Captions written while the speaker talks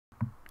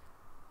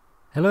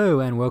Hello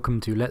and welcome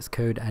to Let's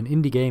Code an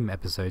Indie Game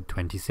episode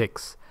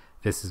 26.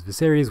 This is the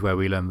series where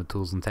we learn the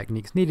tools and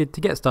techniques needed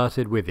to get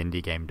started with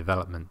indie game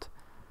development.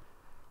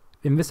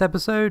 In this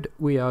episode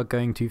we are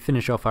going to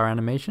finish off our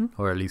animation,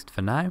 or at least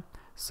for now,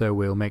 so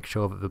we'll make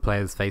sure that the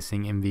player is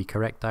facing in the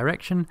correct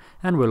direction,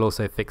 and we'll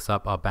also fix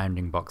up our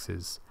bounding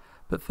boxes.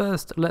 But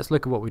first, let's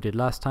look at what we did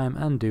last time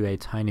and do a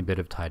tiny bit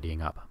of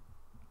tidying up.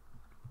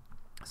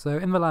 So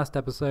in the last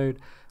episode,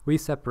 we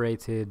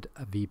separated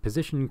the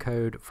position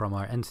code from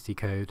our entity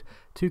code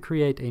to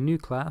create a new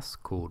class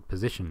called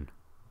position.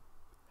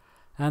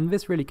 And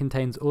this really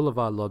contains all of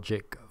our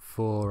logic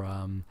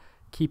for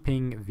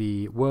keeping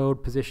the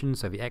world position,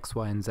 so the X,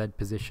 Y, and Z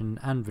position,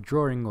 and the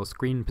drawing or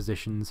screen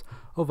positions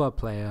of our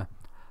player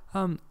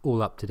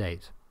all up to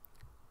date.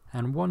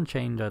 And one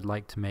change I'd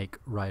like to make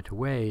right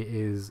away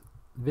is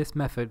this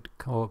method,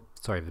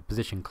 the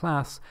position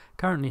class,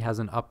 currently has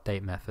an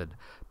update method,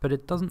 but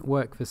it doesn't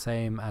work the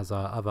same as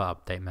our other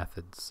update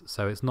methods.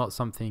 So it's not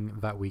something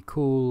that we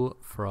call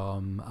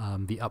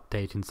from the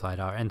update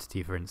inside our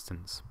entity, for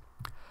instance.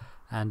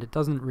 And it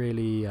doesn't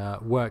really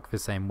work the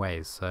same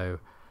way. So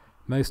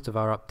most of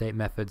our update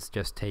methods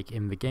just take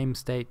in the game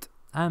state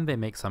and they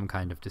make some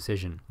kind of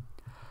decision.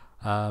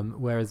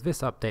 Whereas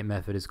this update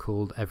method is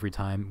called every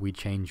time we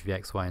change the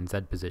X, Y, and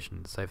Z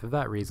positions. So for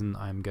that reason,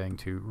 I'm going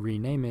to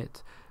rename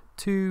it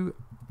to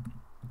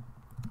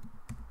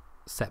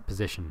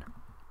setPosition.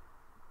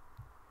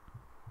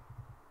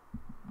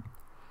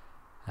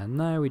 And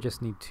now we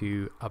just need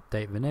to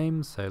update the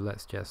name, so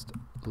let's just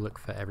look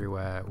for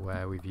everywhere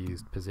where we've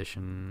used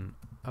position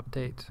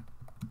update.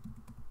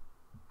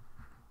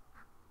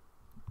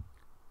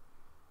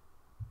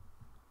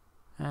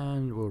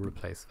 And we'll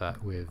replace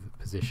that with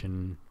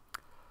position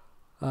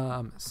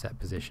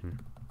setPosition.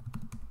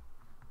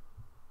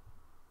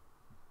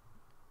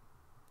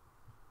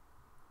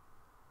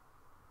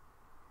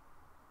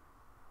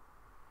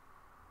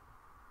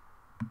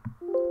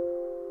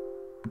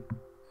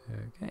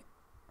 Okay.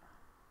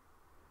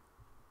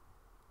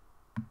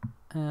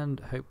 And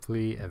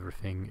hopefully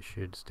everything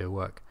should still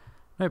work.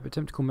 Nope,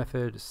 attempt to call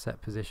method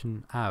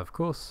setPosition. Of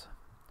course.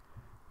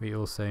 We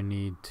also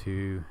need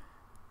to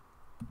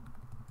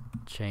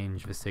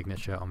change the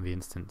signature on the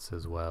instance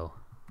as well.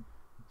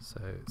 So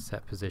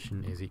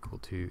setPosition is equal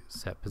to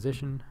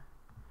setPosition.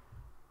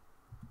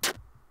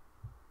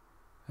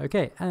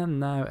 Okay,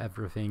 and now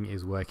everything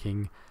is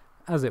working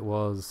as it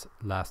was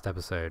last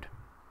episode,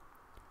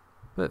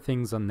 but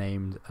things are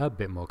named a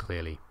bit more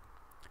clearly.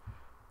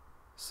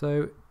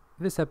 So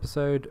this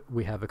episode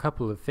we have a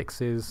couple of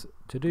fixes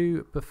to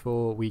do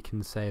before we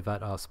can say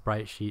that our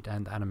sprite sheet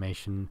and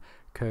animation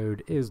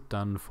code is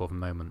done for the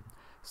moment.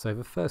 So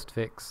the first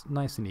fix,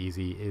 nice and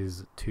easy,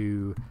 is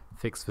to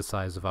fix the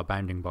size of our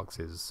bounding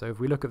boxes. So if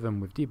we look at them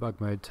with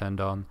debug mode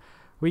turned on,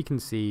 we can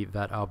see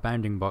that our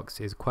bounding box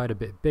is quite a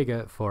bit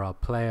bigger for our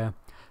player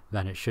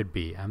than it should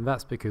be, and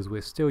that's because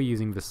we're still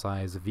using the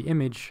size of the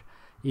image,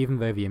 even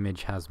though the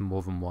image has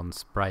more than one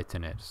sprite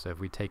in it. So if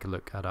we take a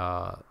look at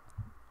our,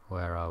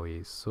 where are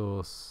we,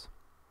 source,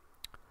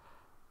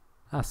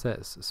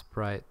 assets,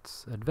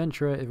 sprites,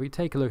 adventurer, if we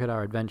take a look at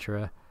our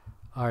adventurer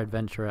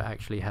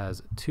actually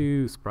has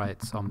two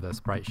sprites on the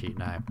sprite sheet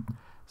now.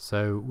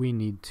 So we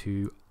need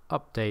to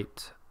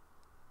update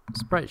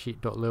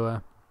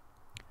spritesheet.lua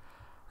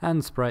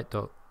and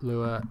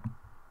sprite.lua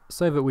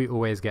so that we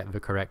always get the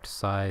correct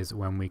size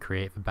when we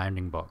create the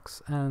bounding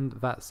box, and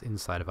that's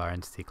inside of our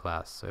entity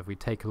class. So if we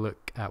take a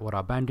look at what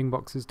our bounding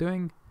box is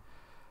doing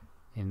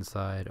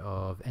inside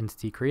of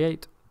entity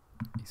create,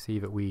 you see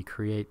that we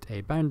create a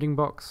bounding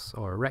box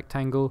or a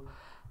rectangle,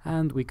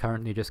 and we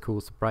currently just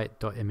call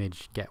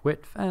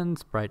sprite.image.getWidth and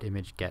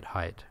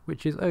sprite.image.getHeight,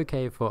 which is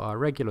okay for our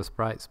regular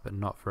sprites but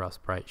not for our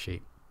sprite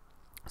sheet.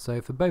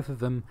 So for both of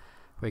them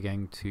we're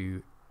going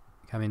to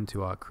come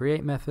into our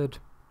create method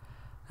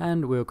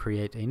and we'll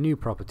create a new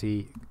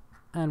property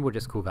and we'll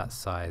just call that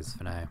size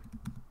for now.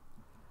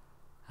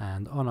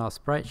 And on our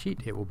sprite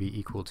sheet it will be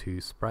equal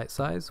to sprite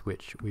size,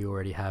 which we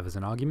already have as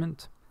an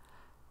argument.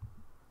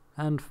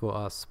 And for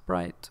our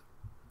sprite,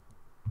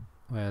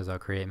 where's our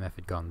create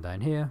method gone?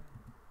 Down here.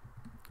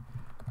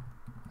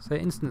 So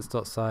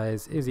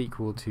instance.size is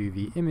equal to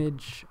the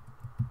image,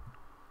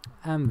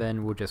 and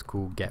then we'll just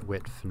call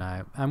getWidth for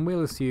now, and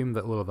we'll assume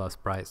that all of our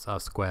sprites are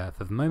square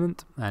for the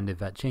moment, and if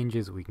that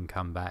changes we can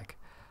come back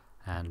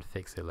and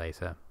fix it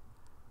later.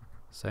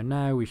 So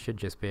now we should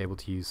just be able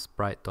to use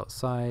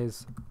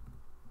sprite.size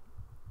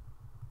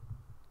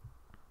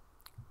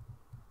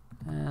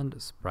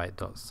and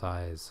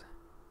sprite.size.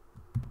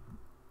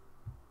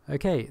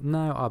 Okay,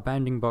 now our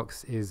bounding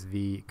box is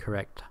the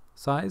correct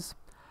size.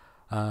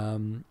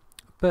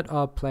 But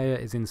our player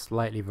is in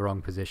slightly the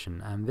wrong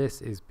position, and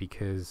this is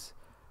because,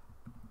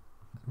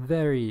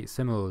 very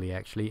similarly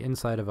actually,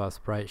 inside of our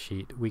sprite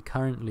sheet we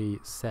currently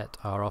set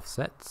our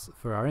offsets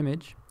for our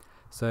image.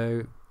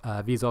 So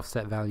these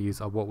offset values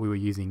are what we were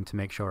using to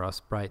make sure our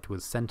sprite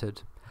was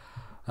centered.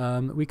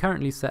 We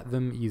currently set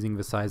them using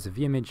the size of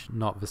the image,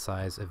 not the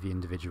size of the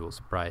individual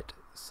sprite.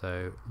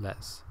 So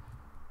let's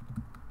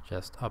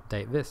just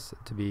update this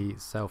to be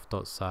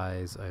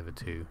self.size over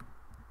 2.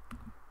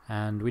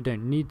 And we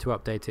don't need to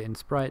update it in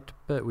Sprite,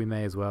 but we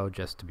may as well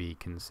just to be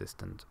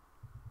consistent.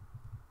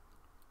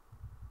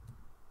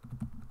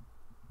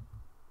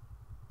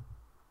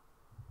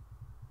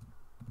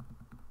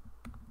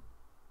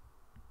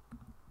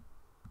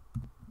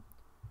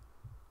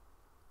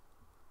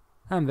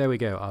 And there we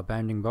go, our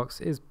bounding box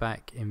is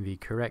back in the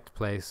correct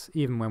place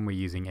even when we're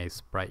using a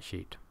sprite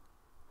sheet.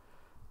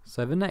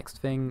 So the next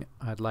thing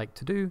I'd like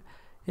to do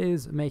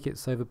is make it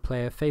so the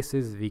player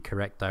faces the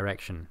correct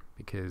direction,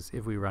 because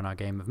if we run our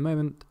game of the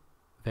moment,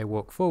 they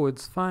walk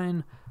forwards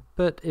fine,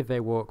 but if they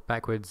walk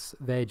backwards,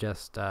 they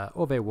just,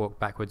 or they walk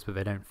backwards but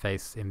they don't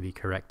face in the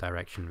correct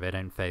direction, they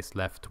don't face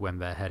left when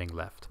they're heading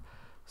left.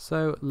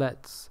 So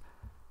let's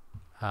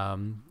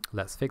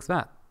fix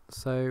that.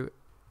 So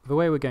the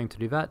way we're going to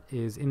do that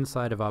is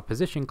inside of our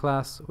position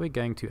class, we're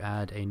going to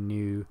add a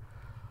new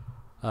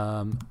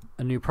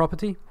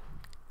property,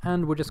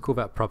 and we'll just call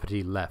that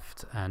property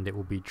left, and it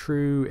will be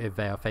true if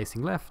they are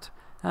facing left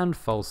and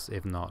false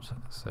if not.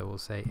 So we'll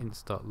say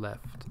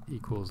inst.left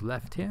equals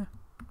left here.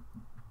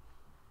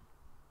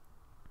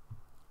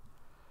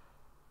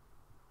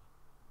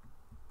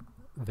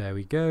 There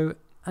we go,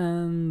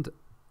 and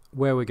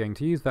where we're going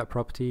to use that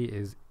property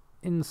is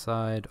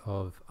inside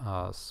of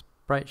our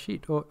sprite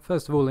sheet, or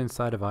first of all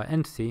inside of our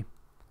entity.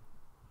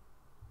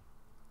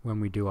 When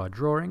we do our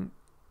drawing,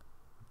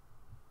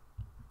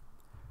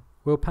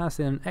 we'll pass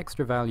in an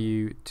extra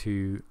value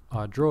to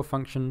our draw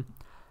function,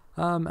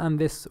 and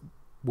this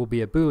will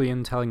be a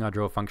boolean telling our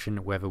draw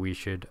function whether we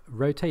should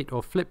rotate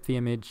or flip the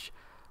image,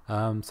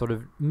 sort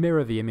of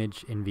mirror the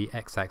image in the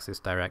x-axis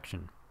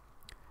direction.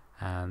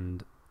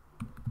 And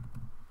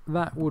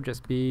that will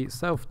just be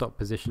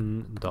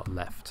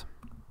self.position.left.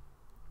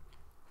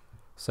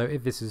 So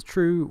if this is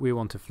true, we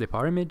want to flip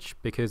our image,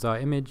 because our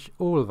image,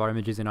 all of our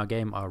images in our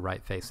game are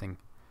right facing.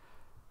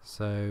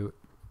 So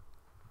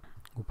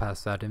we'll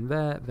pass that in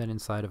there. Then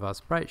inside of our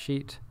sprite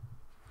sheet,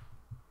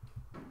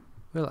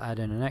 we'll add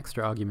in an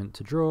extra argument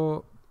to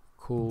draw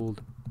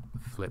called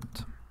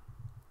flipped.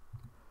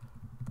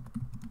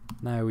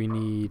 Now we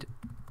need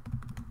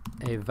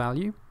a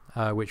value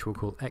which we'll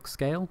call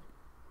xscale,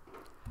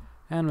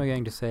 and we're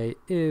going to say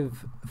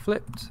if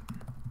flipped,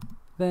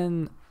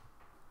 then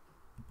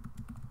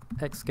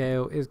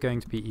xscale is going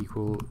to be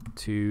equal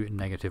to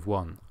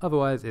 -1.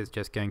 Otherwise it's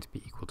just going to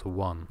be equal to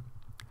 1.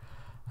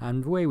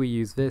 And the way we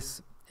use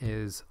this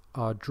is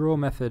our draw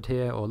method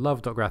here, or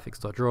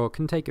love.graphics.draw,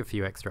 can take a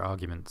few extra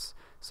arguments.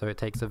 So it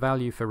takes a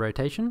value for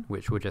rotation,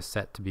 which we'll just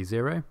set to be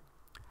 0.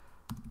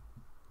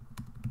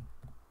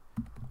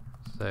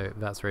 So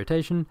that's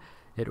rotation.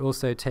 It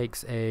also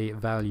takes a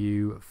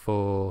value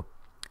for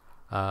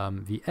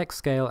the x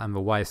scale and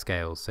the y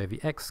scale. So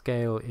the x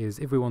scale is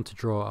if we want to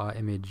draw our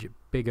image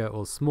bigger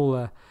or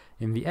smaller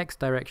in the x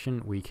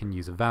direction, we can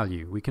use a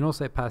value. We can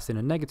also pass in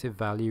a negative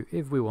value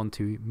if we want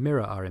to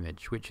mirror our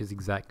image, which is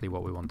exactly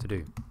what we want to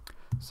do.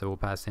 So we'll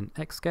pass in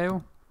x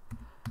scale,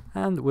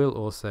 and we'll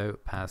also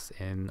pass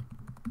in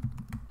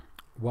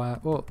y,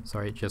 oh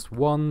sorry, just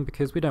 1,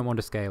 because we don't want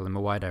to scale in the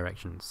y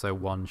direction, so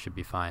 1 should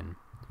be fine.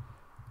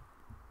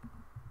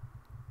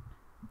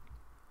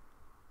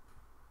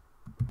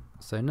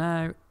 So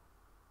now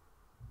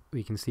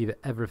we can see that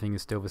everything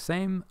is still the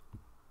same,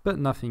 but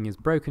nothing is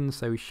broken,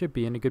 so we should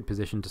be in a good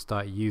position to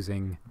start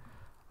using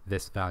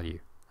this value.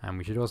 And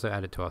we should also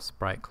add it to our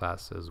sprite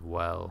class as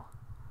well.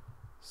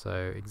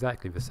 So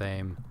exactly the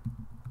same,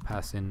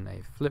 pass in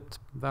a flipped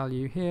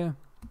value here,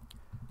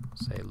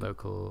 say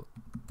local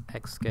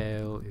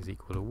xscale is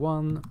equal to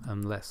 1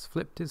 unless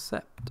flipped is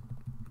set.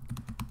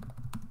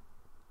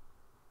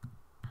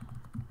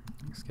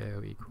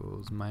 Xscale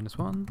equals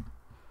 -1,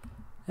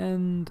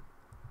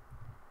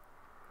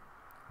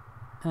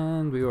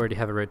 and we already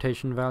have a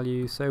rotation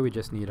value, so we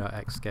just need our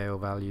x scale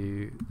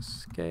value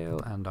scale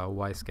and our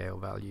y scale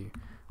value,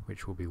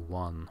 which will be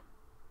 1.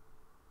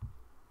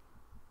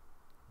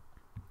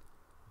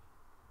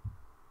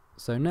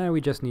 So now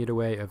we just need a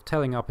way of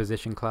telling our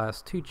position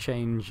class to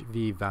change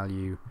the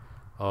value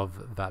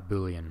of that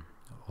boolean,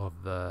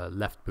 of the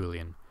left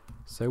boolean.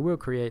 So we'll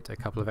create a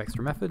couple of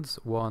extra methods,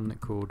 one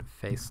called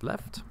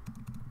faceLeft.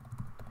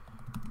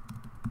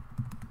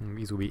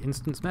 These will be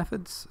instance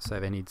methods, so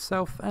they need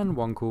self, and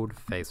one called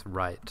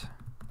faceRight.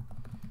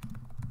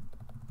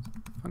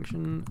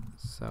 Function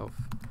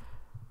self.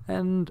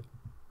 And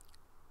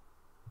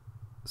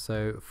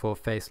so for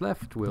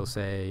faceLeft, we'll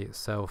say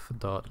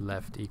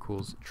self.left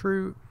equals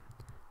true,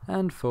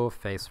 and for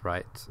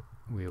faceRight,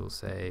 we'll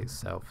say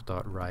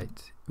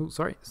self.right,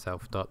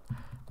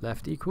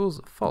 self.left equals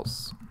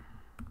false.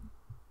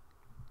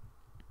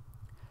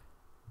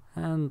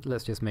 And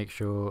let's just make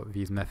sure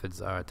these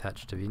methods are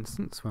attached to the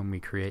instance when we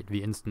create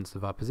the instance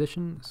of our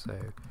position.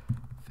 So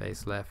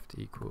faceLeft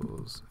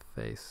equals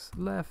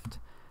faceLeft,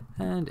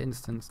 and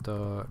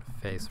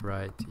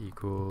instance.faceRight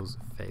equals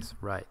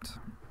faceRight.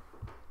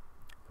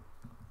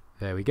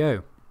 There we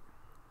go.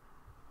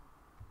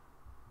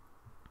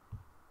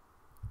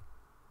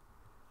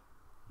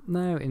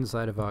 Now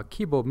inside of our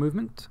keyboard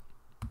movement,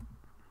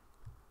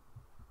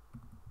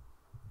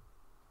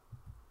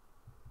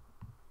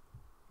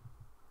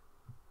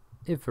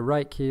 if the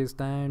right key is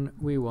down,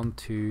 we want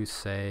to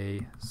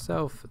say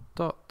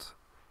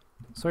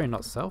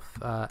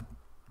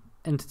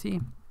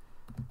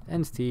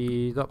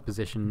entity dot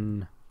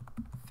position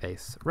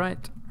face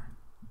right.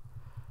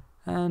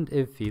 And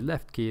if the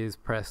left key is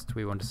pressed,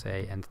 we want to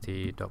say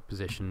entity dot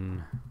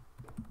position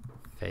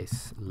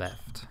face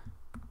left.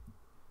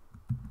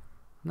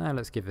 Now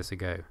let's give this a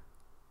go.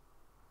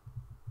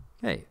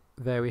 Okay,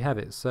 there we have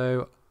it.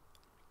 So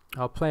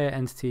our player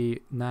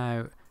entity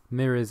now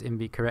mirrors in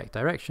the correct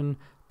direction,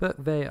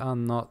 but they are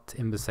not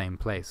in the same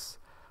place.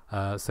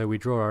 So we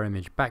draw our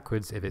image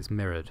backwards if it's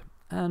mirrored.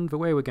 And the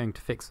way we're going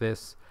to fix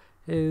this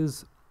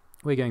is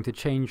we're going to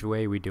change the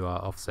way we do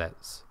our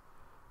offsets.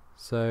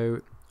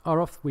 So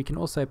we can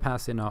also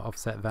pass in our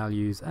offset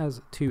values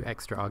as 2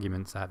 extra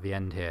arguments at the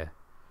end here.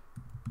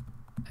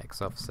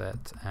 X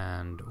offset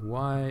and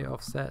Y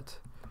offset,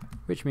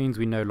 which means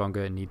we no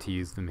longer need to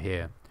use them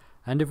here.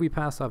 And if we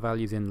pass our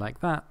values in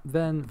like that,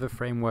 then the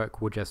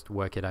framework will just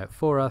work it out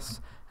for us,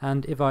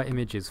 and if our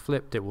image is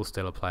flipped, it will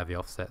still apply the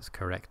offsets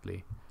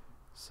correctly.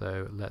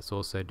 So let's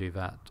also do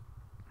that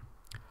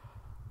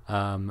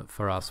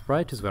for our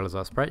sprite as well as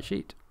our sprite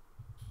sheet.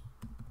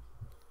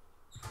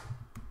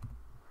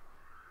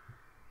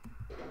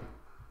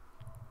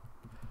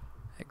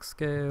 X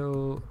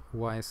scale,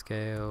 Y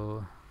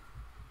scale,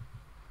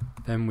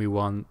 then we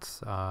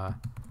want our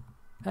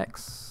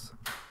X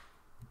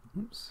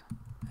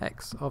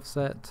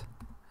offset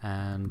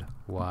and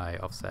Y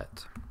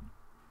offset.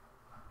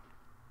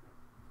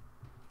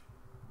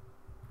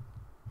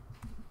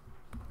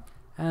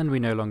 And we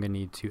no longer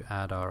need to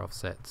add our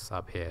offsets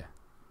up here.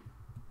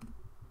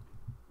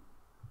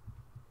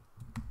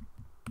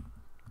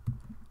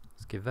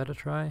 Let's give that a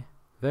try.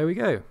 There we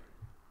go.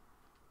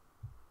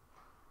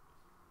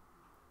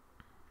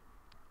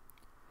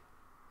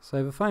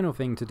 So the final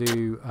thing to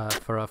do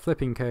for our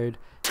flipping code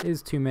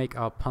is to make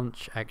our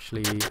punch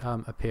actually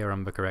appear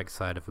on the correct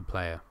side of the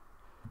player.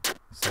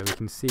 So we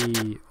can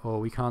see,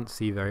 or we can't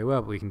see very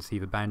well, but we can see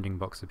the bounding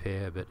box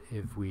appear. But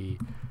if we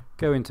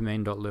go into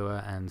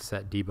main.lua and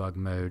set debug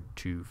mode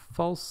to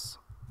false,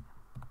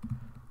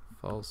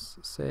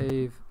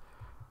 save,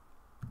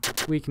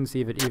 we can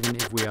see that even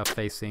if we are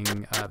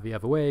facing the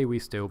other way, we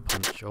still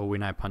punch, or we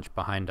now punch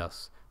behind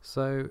us.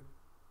 So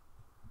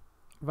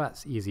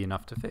that's easy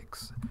enough to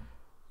fix.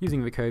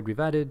 Using the code we've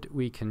added,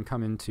 we can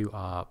come into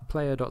our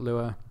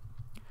player.lua.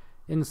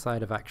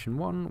 Inside of action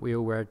 1, we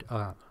already,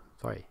 go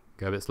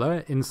a bit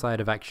slower. Inside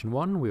of action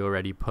 1, we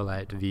already pull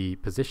out the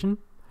position,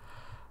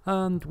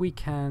 and we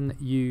can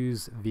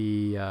use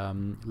the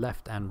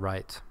left and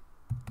right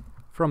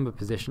from the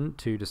position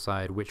to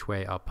decide which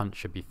way our punch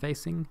should be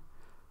facing.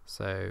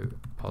 So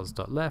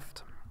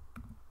pos.left.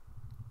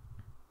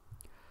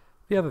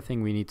 The other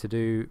thing we need to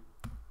do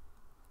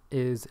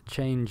is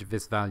change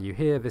this value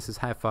here. This is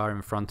how far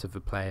in front of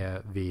the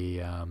player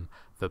the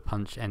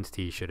punch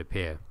entity should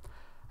appear,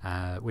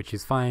 which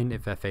is fine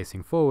if they're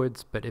facing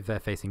forwards, but if they're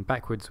facing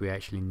backwards, we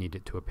actually need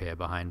it to appear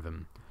behind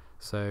them.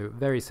 So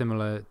very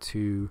similar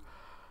to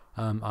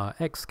our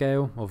X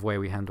scale of where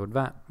we handled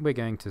that, we're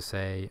going to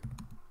say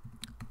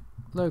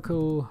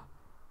local,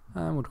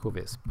 and we'll call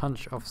this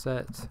punch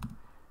offset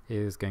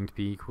is going to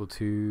be equal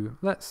to,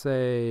 let's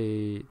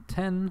say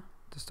 10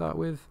 to start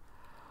with.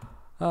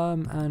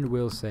 And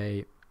we'll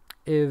say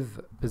if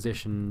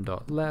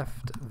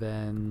position.left,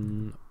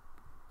 then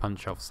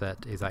punch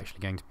offset is actually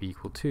going to be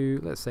equal to,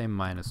 let's say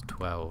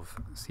 -12.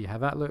 See how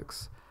that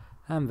looks?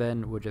 And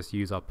then we'll just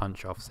use our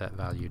punch offset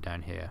value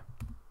down here.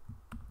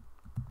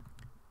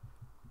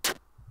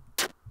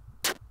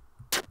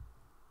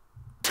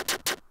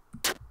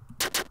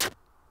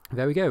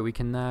 There we go, we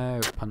can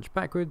now punch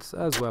backwards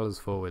as well as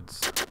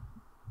forwards.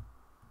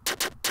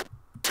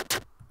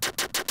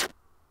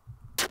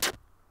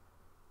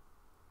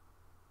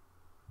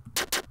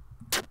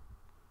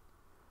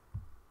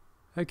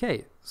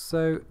 Okay,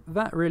 so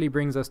that really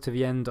brings us to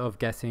the end of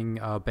getting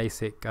our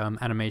basic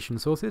animation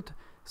sorted.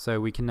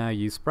 So we can now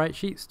use sprite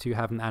sheets to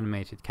have an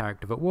animated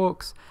character that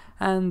walks,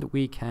 and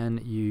we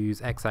can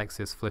use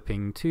x-axis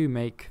flipping to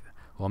make,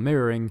 or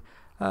mirroring,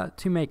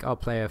 to make our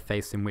player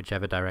face in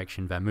whichever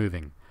direction they're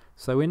moving.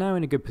 So we're now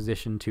in a good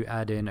position to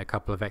add in a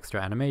couple of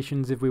extra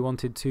animations if we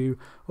wanted to,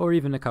 or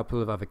even a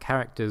couple of other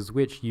characters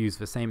which use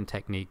the same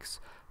techniques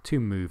to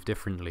move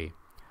differently.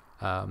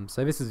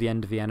 So this is the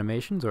end of the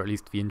animations, or at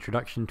least the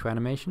introduction to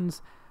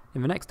animations.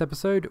 In the next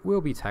episode, we'll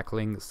be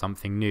tackling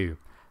something new.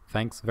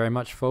 Thanks very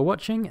much for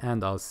watching,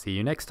 and I'll see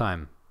you next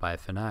time. Bye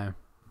for now.